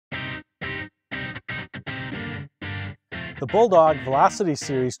The Bulldog Velocity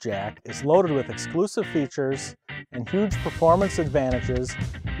Series jack is loaded with exclusive features and huge performance advantages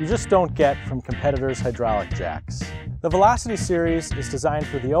you just don't get from competitors' hydraulic jacks. The Velocity Series is designed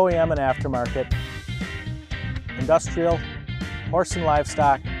for the OEM and aftermarket, industrial, horse and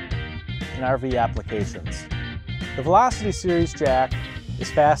livestock, and RV applications. The Velocity Series jack is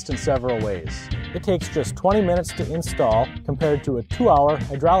fast in several ways. It takes just 20 minutes to install compared to a 2-hour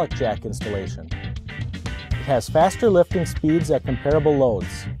hydraulic jack installation. It has faster lifting speeds at comparable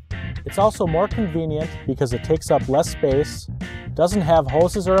loads. It's also more convenient because it takes up less space, doesn't have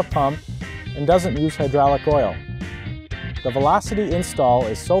hoses or a pump, and doesn't use hydraulic oil. The Velocity install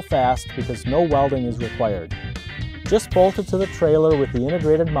is so fast because no welding is required. Just bolt it to the trailer with the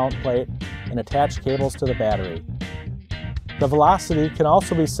integrated mount plate and attach cables to the battery. The Velocity can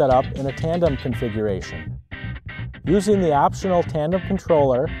also be set up in a tandem configuration. Using the optional tandem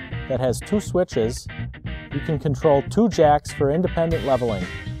controller that has 2 switches, you can control 2 jacks for independent leveling.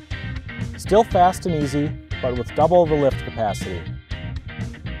 Still fast and easy, but with double the lift capacity.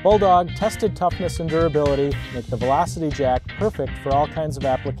 Bulldog tested toughness and durability make the Velocity jack perfect for all kinds of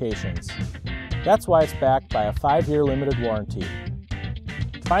applications. That's why it's backed by a 5-year limited warranty.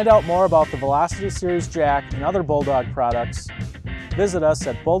 To find out more about the Velocity Series jack and other Bulldog products, visit us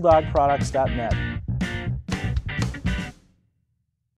at bulldogproducts.net.